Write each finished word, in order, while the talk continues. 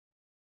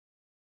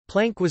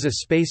Planck was a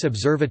space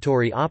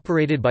observatory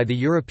operated by the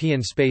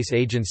European Space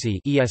Agency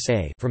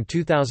 (ESA) from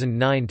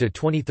 2009 to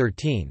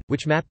 2013,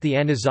 which mapped the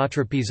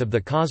anisotropies of the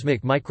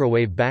cosmic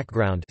microwave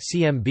background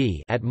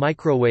 (CMB) at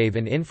microwave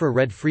and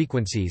infrared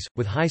frequencies,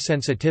 with high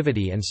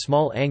sensitivity and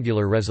small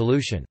angular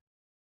resolution.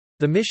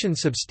 The mission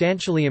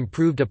substantially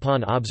improved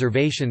upon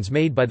observations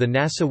made by the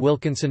NASA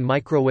Wilkinson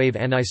Microwave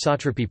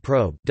Anisotropy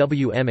Probe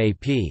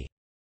 (WMAP).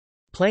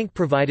 Planck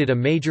provided a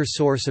major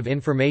source of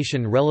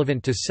information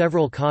relevant to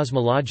several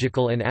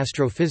cosmological and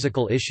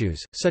astrophysical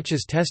issues, such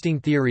as testing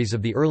theories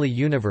of the early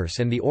universe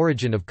and the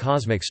origin of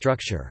cosmic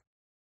structure.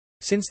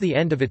 Since the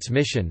end of its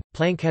mission,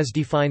 Planck has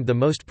defined the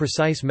most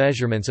precise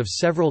measurements of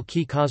several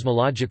key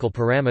cosmological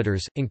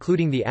parameters,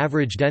 including the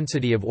average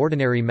density of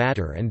ordinary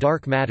matter and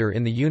dark matter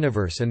in the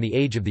universe and the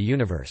age of the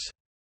universe.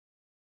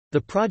 The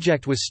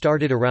project was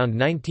started around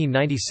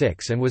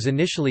 1996 and was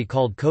initially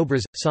called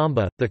COBRAS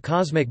Samba, the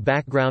Cosmic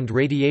Background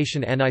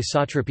Radiation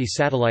Anisotropy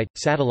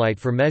Satellite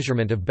for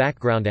measurement of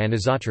background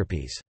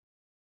anisotropies.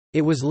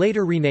 It was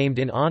later renamed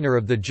in honor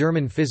of the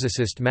German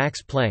physicist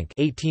Max Planck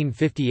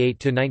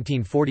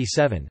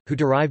 (1858–1947), who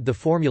derived the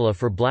formula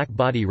for black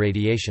body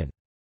radiation.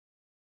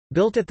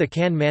 Built at the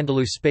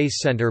Cannes-Mandelieu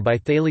Space Center by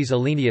Thales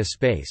Alenia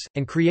Space,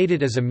 and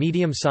created as a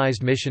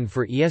medium-sized mission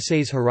for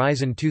ESA's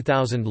Horizon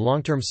 2000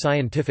 long-term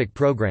scientific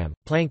program,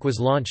 Planck was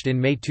launched in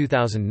May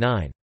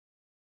 2009.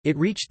 It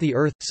reached the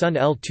Earth-Sun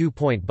L2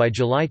 point by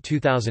July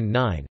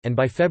 2009, and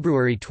by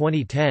February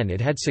 2010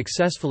 it had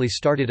successfully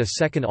started a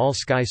second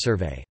all-sky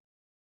survey.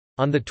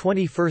 On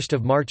 21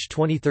 March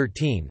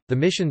 2013, the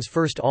mission's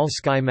first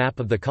all-sky map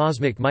of the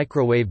cosmic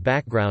microwave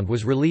background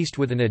was released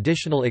with an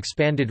additional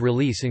expanded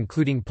release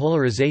including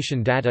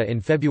polarization data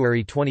in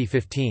February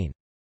 2015.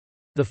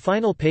 The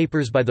final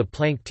papers by the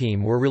Planck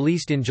team were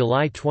released in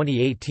July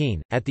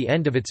 2018. At the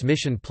end of its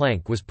mission,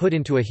 Planck was put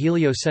into a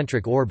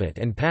heliocentric orbit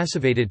and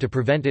passivated to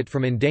prevent it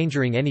from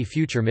endangering any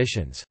future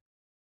missions.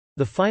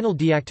 The final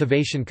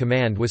deactivation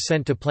command was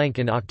sent to Planck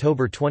in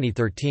October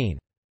 2013.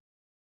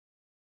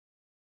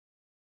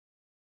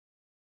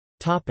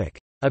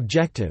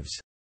 Objectives.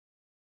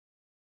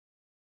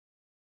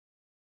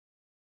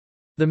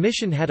 The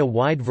mission had a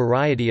wide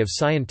variety of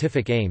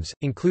scientific aims,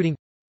 including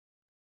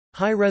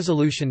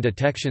high-resolution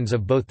detections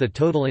of both the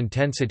total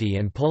intensity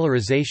and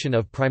polarization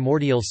of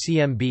primordial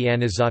CMB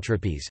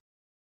anisotropies,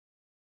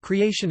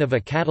 creation of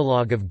a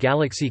catalogue of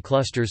galaxy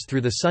clusters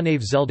through the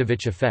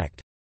Sunyaev-Zeldovich effect,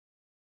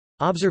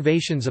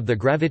 observations of the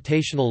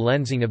gravitational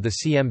lensing of the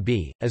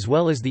CMB, as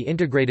well as the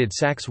integrated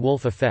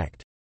Sachs-Wolf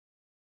effect,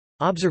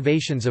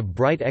 observations of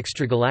bright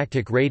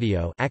extragalactic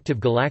radio active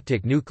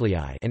galactic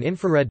nuclei and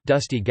infrared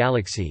dusty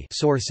galaxy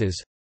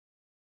sources,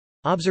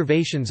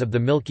 observations of the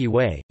Milky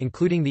Way,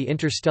 including the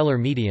interstellar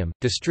medium,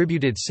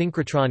 distributed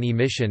synchrotron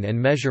emission and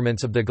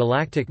measurements of the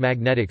galactic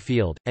magnetic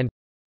field, and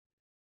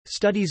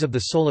studies of the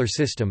Solar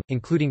System,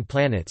 including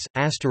planets,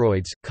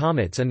 asteroids,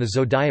 comets and the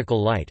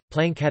zodiacal light.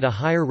 Planck had a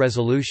higher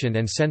resolution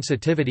and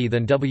sensitivity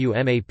than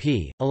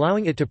WMAP,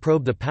 allowing it to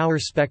probe the power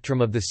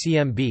spectrum of the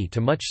CMB to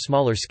much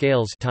smaller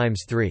scales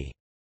 ×3.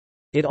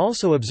 It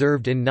also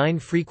observed in 9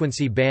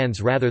 frequency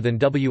bands rather than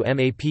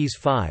WMAP's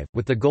 5,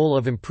 with the goal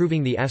of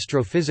improving the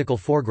astrophysical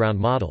foreground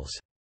models.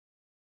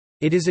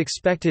 It is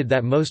expected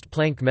that most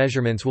Planck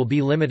measurements will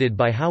be limited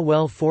by how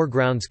well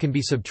foregrounds can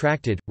be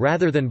subtracted,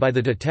 rather than by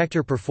the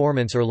detector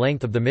performance or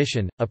length of the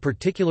mission, a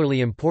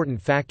particularly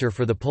important factor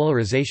for the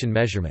polarization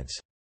measurements.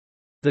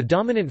 The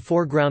dominant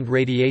foreground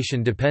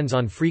radiation depends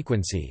on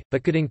frequency,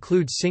 but could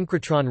include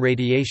synchrotron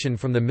radiation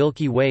from the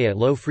Milky Way at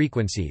low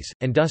frequencies,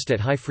 and dust at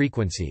high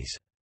frequencies.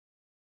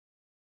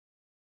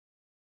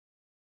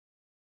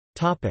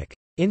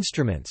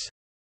 Instruments.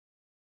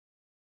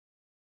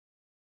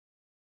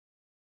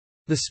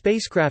 The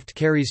spacecraft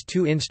carries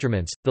 2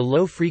 instruments, the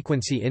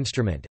low-frequency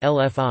instrument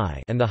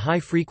 (LFI) and the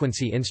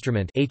high-frequency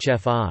instrument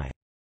 (HFI).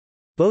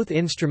 Both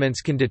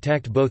instruments can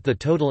detect both the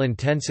total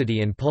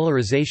intensity and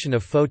polarization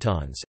of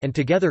photons, and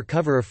together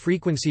cover a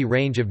frequency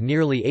range of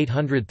nearly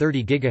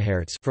 830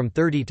 GHz from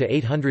 30 to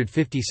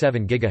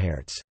 857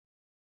 GHz.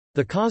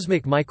 The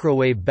cosmic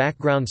microwave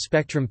background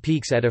spectrum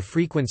peaks at a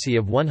frequency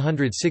of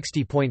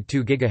 160.2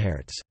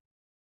 GHz.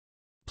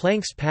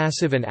 Planck's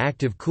passive and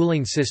active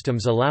cooling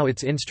systems allow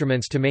its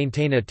instruments to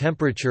maintain a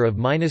temperature of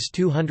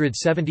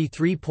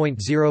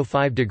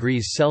 -273.05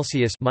 degrees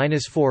Celsius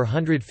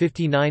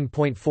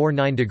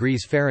 (-459.49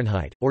 degrees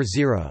Fahrenheit), or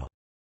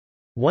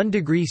 0.1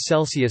 degree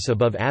Celsius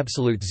above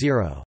absolute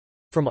zero.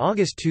 From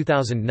August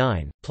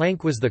 2009,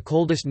 Planck was the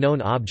coldest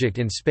known object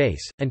in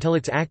space, until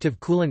its active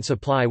coolant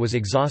supply was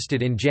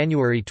exhausted in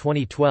January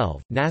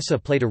 2012.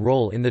 NASA played a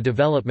role in the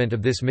development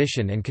of this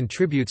mission and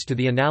contributes to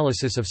the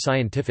analysis of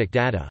scientific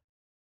data.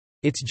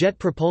 Its Jet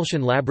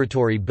Propulsion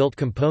Laboratory built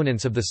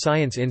components of the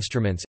science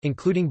instruments,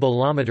 including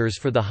bolometers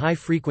for the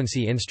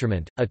high-frequency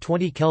instrument, a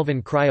 20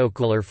 Kelvin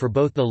cryocooler for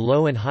both the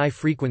low and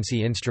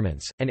high-frequency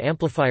instruments, and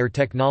amplifier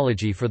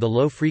technology for the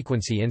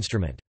low-frequency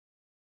instrument.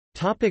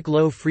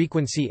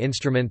 Low-frequency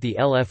instrument. The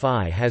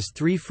LFI has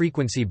 3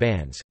 frequency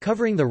bands,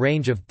 covering the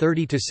range of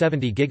 30 to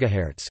 70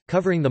 GHz,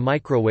 covering the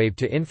microwave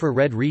to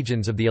infrared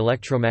regions of the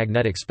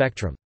electromagnetic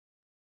spectrum.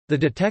 The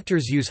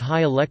detectors use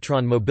high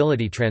electron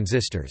mobility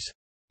transistors.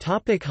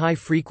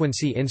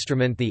 High-frequency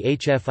instrument. The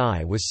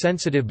HFI was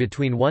sensitive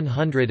between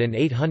 100 and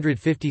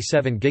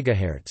 857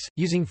 GHz,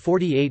 using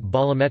 48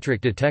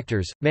 bolometric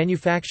detectors,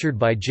 manufactured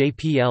by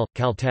JPL,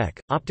 Caltech,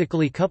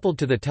 optically coupled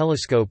to the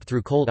telescope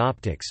through cold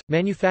optics,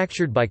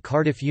 manufactured by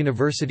Cardiff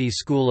University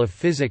School of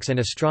Physics and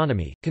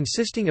Astronomy,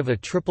 consisting of a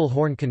triple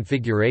horn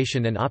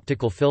configuration and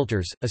optical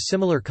filters, a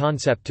similar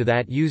concept to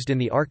that used in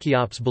the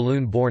Archeops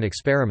balloon-borne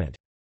experiment.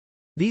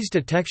 These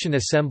detection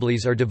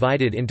assemblies are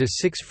divided into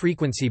 6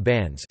 frequency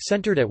bands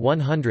centered at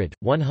 100,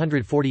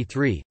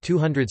 143,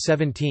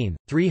 217,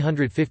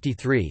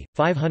 353,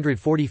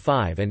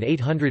 545 and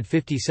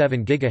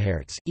 857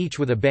 GHz, each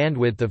with a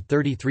bandwidth of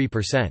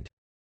 33%.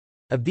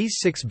 Of these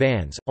 6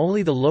 bands,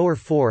 only the lower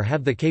 4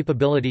 have the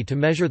capability to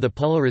measure the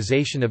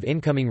polarization of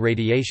incoming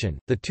radiation,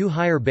 the 2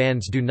 higher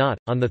bands do not.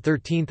 On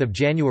 13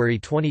 January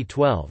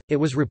 2012, it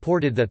was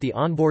reported that the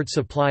onboard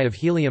supply of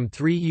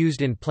helium-3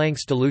 used in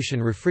Planck's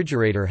dilution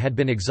refrigerator had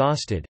been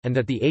exhausted, and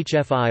that the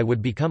HFI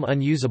would become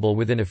unusable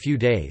within a few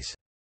days.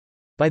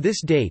 By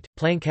this date,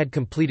 Planck had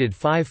completed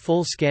 5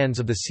 full scans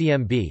of the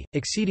CMB,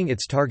 exceeding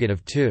its target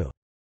of 2.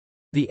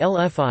 The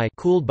LFI,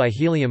 cooled by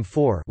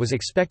helium-4, was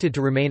expected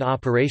to remain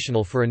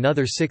operational for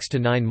another 6 to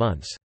 9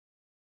 months.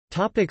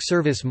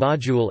 Service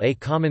Module. A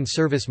Common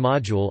Service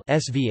Module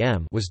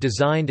 (SVM) was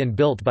designed and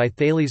built by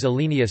Thales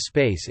Alenia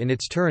Space in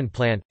its Turin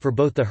plant, for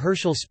both the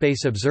Herschel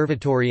Space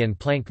Observatory and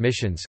Planck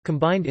missions,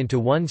 combined into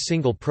one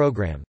single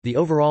program. The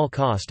overall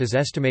cost is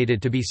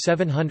estimated to be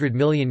 €700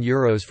 million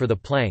for the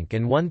Planck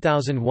and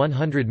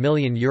 €1,100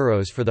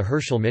 million for the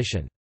Herschel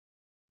mission.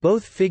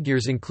 Both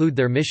figures include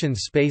their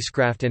mission's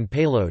spacecraft and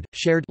payload,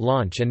 shared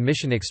launch and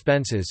mission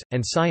expenses,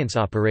 and science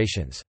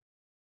operations.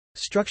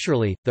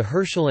 Structurally, the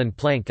Herschel and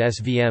Planck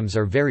SVMs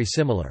are very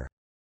similar.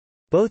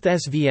 Both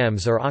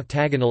SVMs are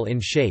octagonal in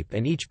shape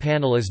and each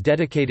panel is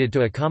dedicated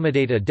to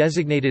accommodate a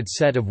designated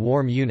set of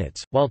warm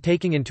units, while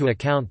taking into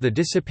account the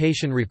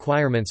dissipation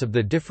requirements of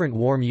the different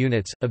warm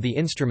units, of the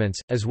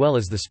instruments, as well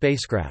as the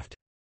spacecraft.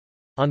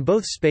 On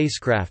both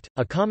spacecraft,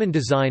 a common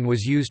design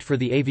was used for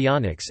the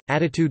avionics,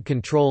 attitude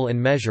control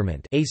and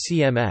measurement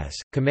 (ACMS),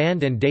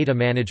 command and data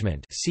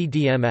management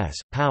 (CDMS),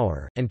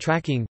 power and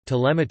tracking,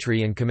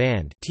 telemetry and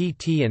command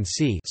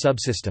 (TT&C)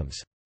 subsystems.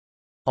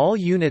 All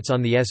units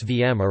on the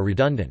SVM are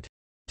redundant.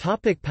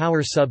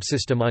 Power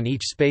subsystem. On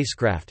each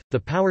spacecraft, the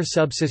power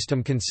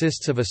subsystem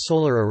consists of a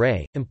solar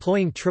array,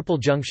 employing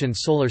triple-junction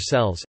solar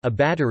cells, a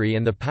battery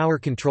and the power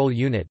control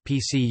unit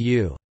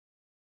 (PCU).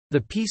 The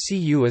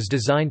PCU is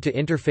designed to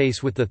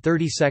interface with the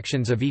 30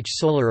 sections of each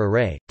solar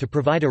array, to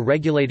provide a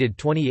regulated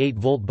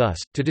 28-volt bus,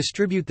 to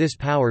distribute this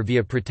power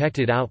via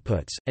protected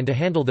outputs, and to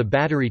handle the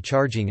battery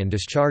charging and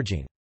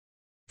discharging.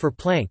 For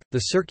Planck, the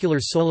circular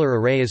solar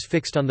array is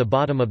fixed on the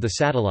bottom of the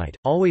satellite,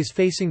 always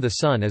facing the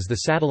Sun as the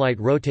satellite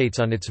rotates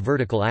on its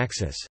vertical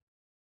axis.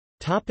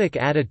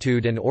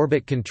 Attitude and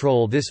orbit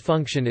control. This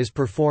function is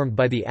performed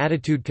by the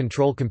Attitude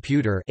Control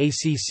Computer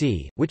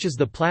 (ACC), which is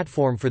the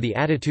platform for the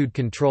Attitude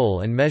Control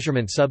and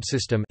Measurement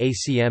Subsystem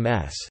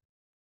 (ACMS).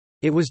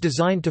 It was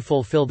designed to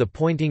fulfill the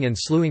pointing and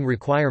slewing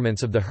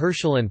requirements of the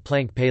Herschel and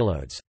Planck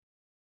payloads.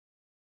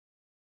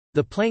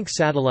 The Planck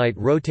satellite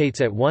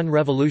rotates at 1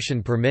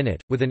 revolution per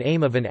minute, with an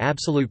aim of an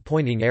absolute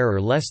pointing error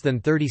less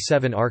than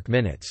 37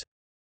 arc-minutes.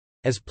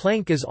 As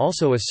Planck is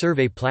also a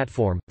survey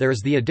platform, there is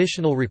the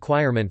additional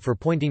requirement for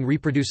pointing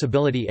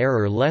reproducibility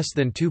error less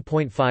than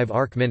 2.5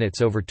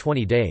 arc-minutes over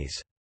 20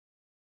 days.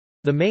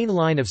 The main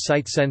line of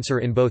sight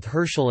sensor in both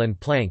Herschel and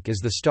Planck is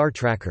the star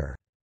tracker.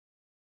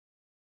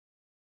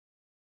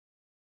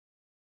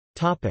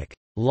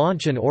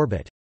 Launch and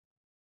orbit.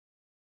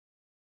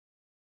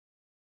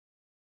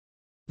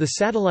 The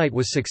satellite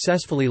was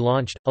successfully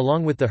launched,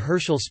 along with the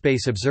Herschel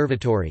Space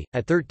Observatory,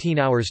 at 13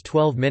 hours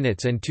 12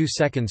 minutes and 2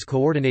 seconds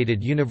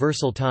Coordinated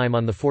Universal Time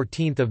on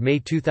 14 May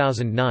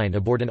 2009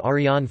 aboard an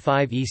Ariane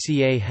 5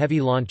 ECA heavy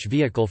launch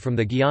vehicle from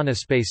the Guiana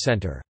Space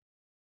Center.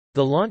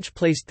 The launch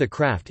placed the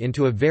craft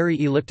into a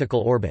very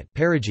elliptical orbit,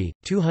 perigee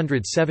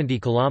 270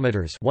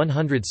 kilometers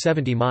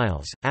 (170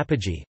 miles),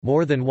 apogee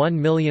more than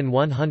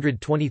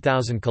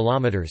 1,120,000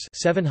 kilometers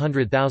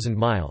 (700,000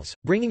 miles),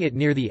 bringing it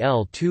near the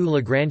L2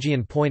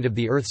 Lagrangian point of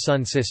the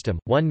Earth-Sun system,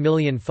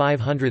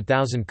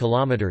 1,500,000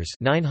 kilometers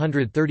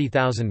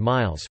 (930,000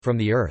 miles) from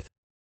the Earth.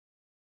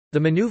 The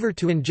maneuver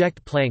to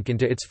inject Planck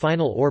into its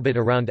final orbit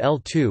around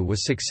L2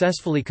 was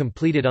successfully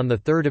completed on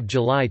 3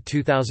 July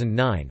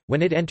 2009,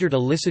 when it entered a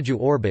Lissajous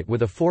orbit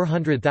with a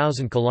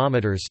 400,000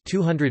 km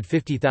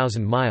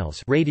 (250,000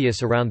 miles)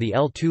 radius around the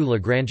L2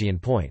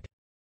 Lagrangian point.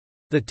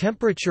 The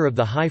temperature of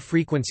the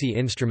high-frequency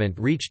instrument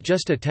reached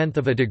just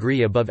 0.1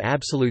 degree above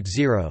absolute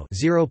zero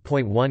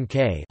 (0.1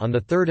 K) on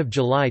 3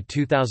 July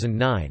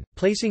 2009,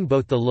 placing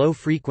both the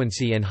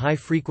low-frequency and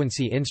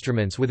high-frequency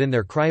instruments within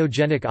their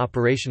cryogenic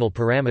operational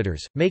parameters,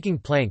 making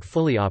Planck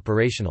fully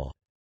operational.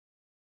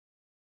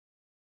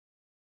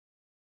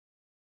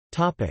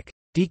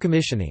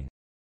 Decommissioning.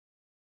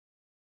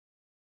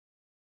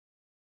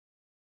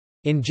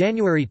 In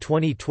January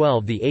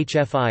 2012, the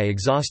HFI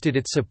exhausted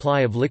its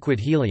supply of liquid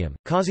helium,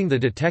 causing the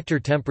detector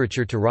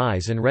temperature to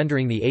rise and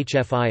rendering the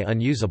HFI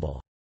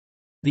unusable.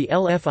 The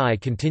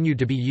LFI continued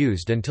to be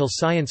used until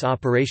science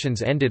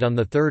operations ended on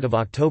 3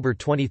 October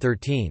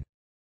 2013.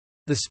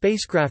 The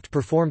spacecraft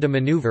performed a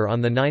maneuver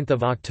on 9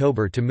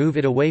 October to move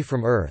it away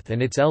from Earth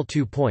and its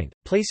L2 point,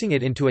 placing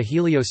it into a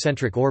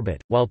heliocentric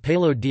orbit, while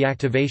payload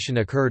deactivation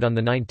occurred on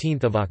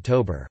 19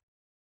 October.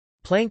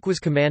 Planck was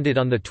commanded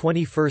on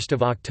 21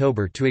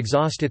 October to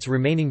exhaust its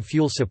remaining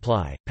fuel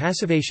supply.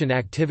 Passivation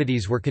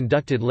activities were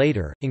conducted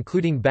later,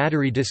 including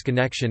battery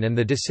disconnection and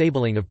the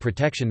disabling of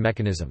protection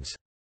mechanisms.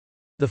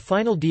 The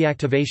final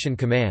deactivation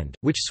command,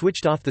 which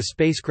switched off the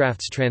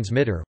spacecraft's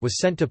transmitter, was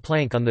sent to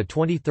Planck on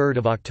 23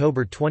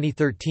 October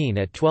 2013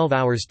 at 12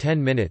 hours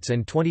 10 minutes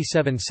and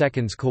 27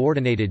 seconds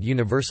Coordinated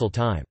Universal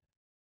Time.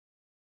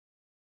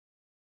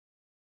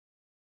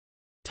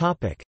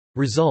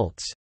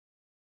 Results.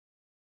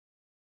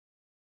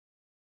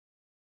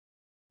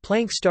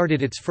 Planck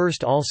started its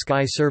first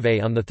all-sky survey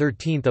on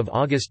 13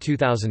 August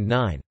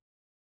 2009.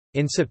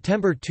 In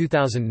September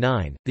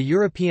 2009, the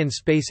European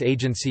Space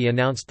Agency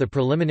announced the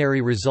preliminary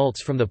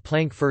results from the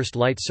Planck First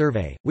Light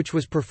Survey, which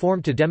was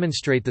performed to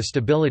demonstrate the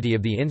stability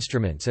of the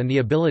instruments and the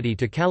ability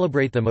to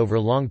calibrate them over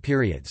long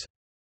periods.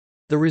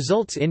 The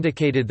results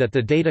indicated that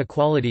the data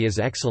quality is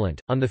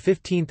excellent. On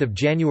 15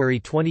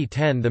 January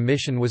 2010, the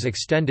mission was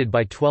extended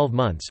by 12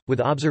 months, with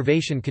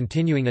observation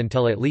continuing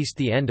until at least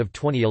the end of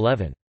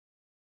 2011.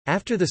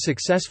 After the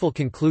successful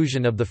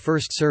conclusion of the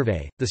first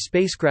survey, the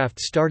spacecraft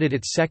started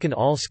its second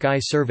all-sky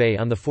survey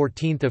on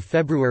 14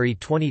 February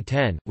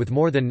 2010, with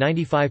more than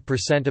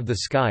 95% of the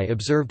sky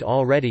observed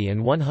already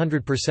and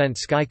 100%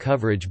 sky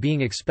coverage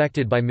being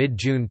expected by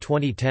mid-June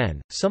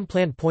 2010. Some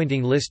plant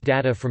pointing list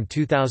data from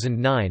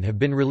 2009 have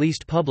been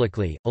released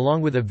publicly,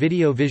 along with a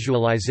video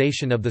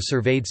visualization of the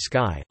surveyed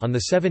sky. On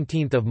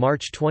 17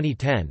 March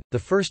 2010, the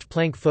first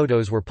Planck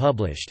photos were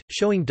published,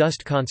 showing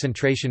dust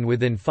concentration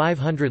within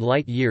 500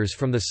 light-years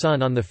from the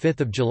Sun. On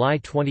 5 July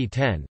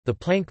 2010, the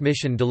Planck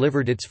mission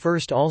delivered its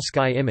first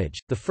all-sky image.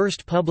 The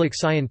first public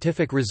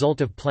scientific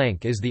result of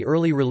Planck is the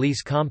early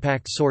release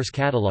compact source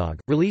catalog,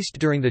 released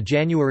during the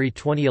January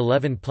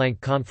 2011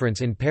 Planck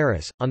conference in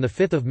Paris. On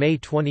 5 May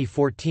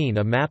 2014,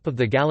 a map of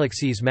the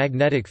galaxy's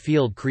magnetic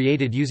field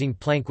created using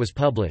Planck was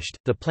published.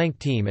 The Planck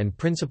team and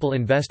principal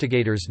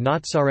investigators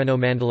Natsareno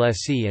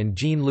Mandalesi and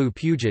Jean-Louis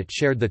Puget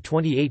shared the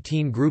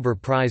 2018 Gruber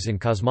Prize in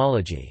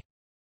Cosmology.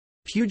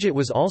 Puget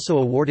was also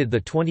awarded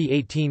the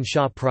 2018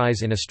 Shaw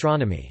Prize in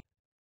Astronomy.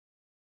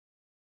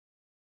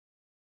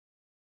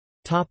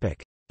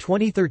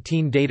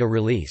 2013 data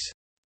release.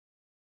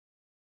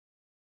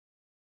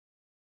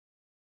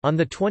 On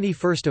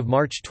 21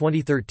 March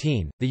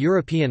 2013, the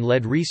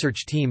European-led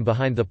research team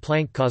behind the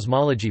Planck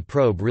cosmology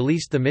probe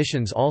released the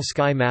mission's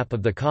all-sky map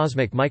of the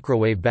cosmic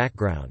microwave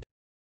background.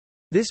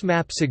 This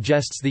map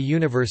suggests the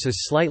universe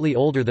is slightly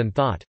older than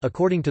thought.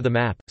 According to the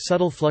map,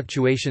 subtle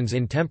fluctuations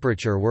in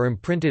temperature were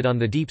imprinted on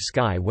the deep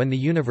sky when the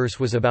universe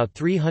was about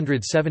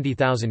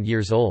 370,000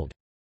 years old.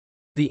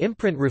 The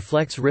imprint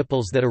reflects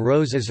ripples that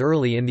arose as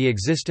early in the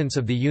existence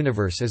of the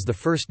universe as the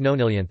first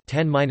nonillionth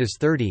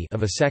 10⁻30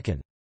 of a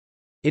second.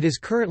 It is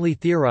currently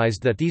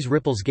theorized that these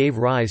ripples gave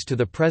rise to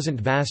the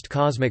present vast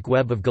cosmic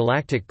web of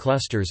galactic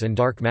clusters and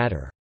dark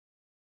matter.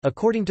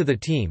 According to the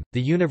team,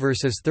 the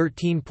universe is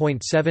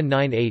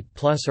 13.798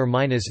 plus or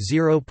minus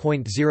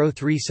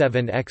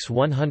 0.037 x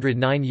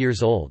 109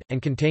 years old, and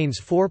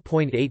contains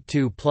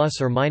 4.82 plus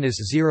or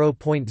minus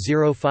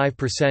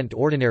 0.05%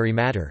 ordinary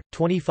matter,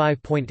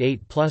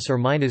 25.8 plus or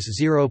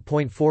minus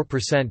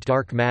 0.4%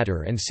 dark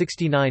matter, and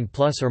 69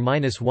 plus or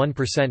minus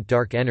 1%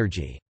 dark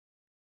energy.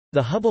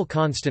 The Hubble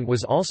constant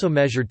was also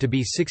measured to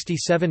be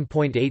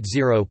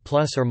 67.80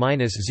 plus or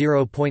minus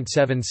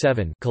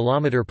 0.77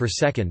 km per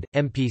second,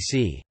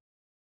 mpc.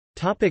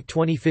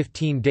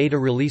 2015 data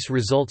release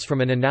results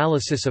from an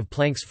analysis of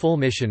Planck's full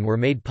mission were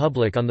made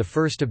public on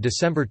 1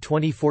 December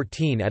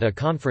 2014 at a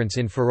conference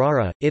in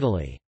Ferrara,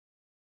 Italy.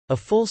 A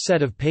full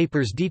set of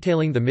papers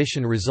detailing the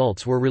mission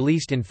results were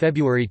released in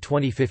February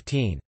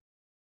 2015.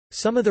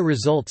 Some of the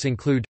results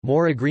include,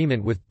 more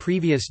agreement with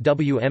previous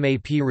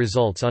WMAP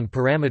results on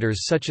parameters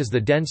such as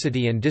the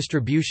density and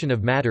distribution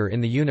of matter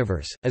in the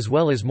universe, as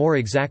well as more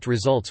exact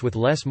results with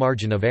less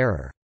margin of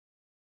error.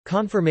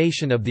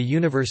 Confirmation of the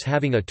universe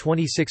having a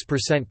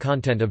 26%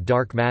 content of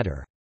dark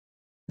matter.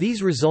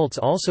 These results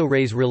also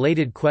raise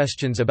related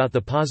questions about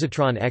the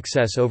positron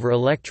excess over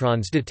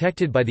electrons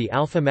detected by the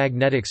Alpha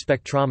Magnetic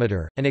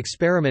Spectrometer, an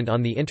experiment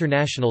on the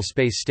International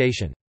Space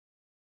Station.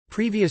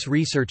 Previous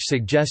research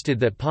suggested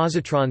that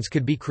positrons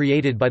could be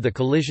created by the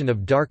collision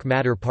of dark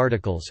matter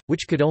particles,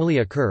 which could only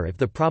occur if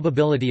the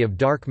probability of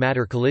dark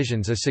matter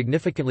collisions is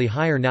significantly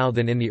higher now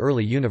than in the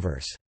early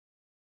universe.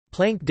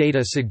 Planck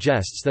data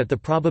suggests that the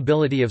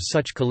probability of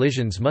such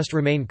collisions must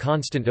remain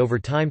constant over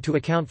time to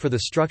account for the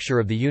structure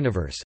of the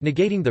universe,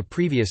 negating the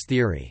previous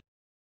theory.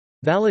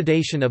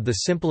 Validation of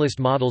the simplest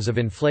models of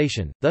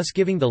inflation, thus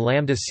giving the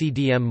lambda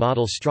CDM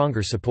model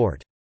stronger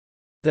support.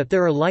 That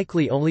there are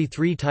likely only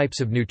 3 types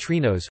of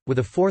neutrinos, with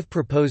a fourth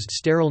proposed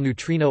sterile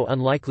neutrino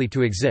unlikely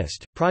to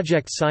exist.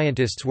 Project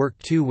scientists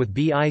worked too with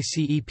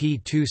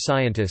BICEP2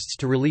 scientists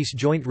to release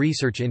joint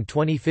research in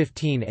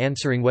 2015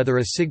 answering whether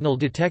a signal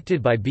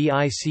detected by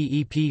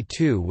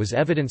BICEP2 was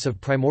evidence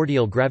of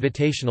primordial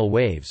gravitational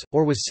waves,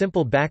 or was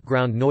simple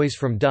background noise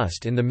from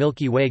dust in the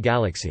Milky Way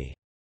galaxy.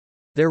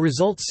 Their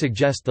results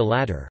suggest the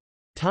latter.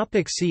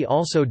 See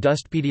also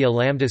Dustpedia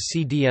Lambda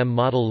CDM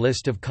model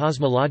list of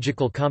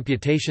cosmological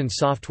computation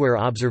software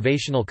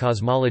observational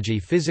cosmology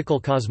physical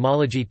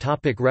cosmology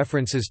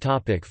References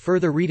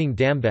Further reading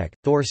Dambeck,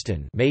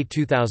 Thorsten May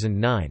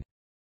 2009.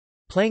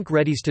 Planck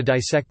readies to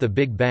dissect the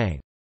Big Bang.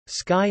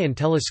 Sky and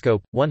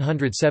Telescope,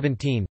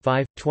 117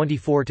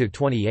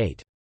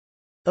 24–28.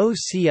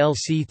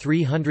 OCLC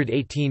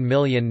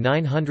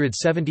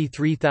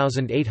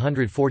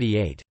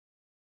 318973848.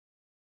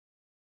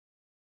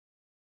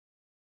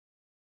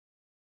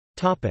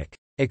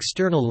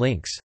 External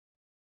links.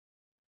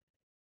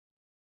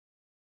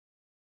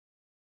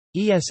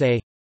 ESA,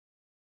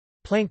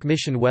 Planck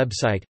mission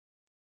website,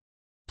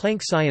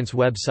 Planck science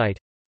website,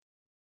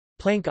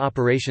 Planck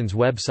operations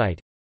website,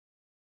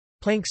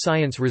 Planck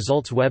science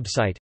results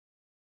website,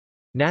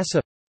 NASA,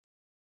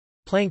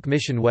 Planck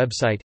mission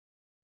website,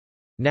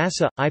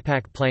 NASA –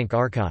 IPAC Planck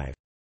archive.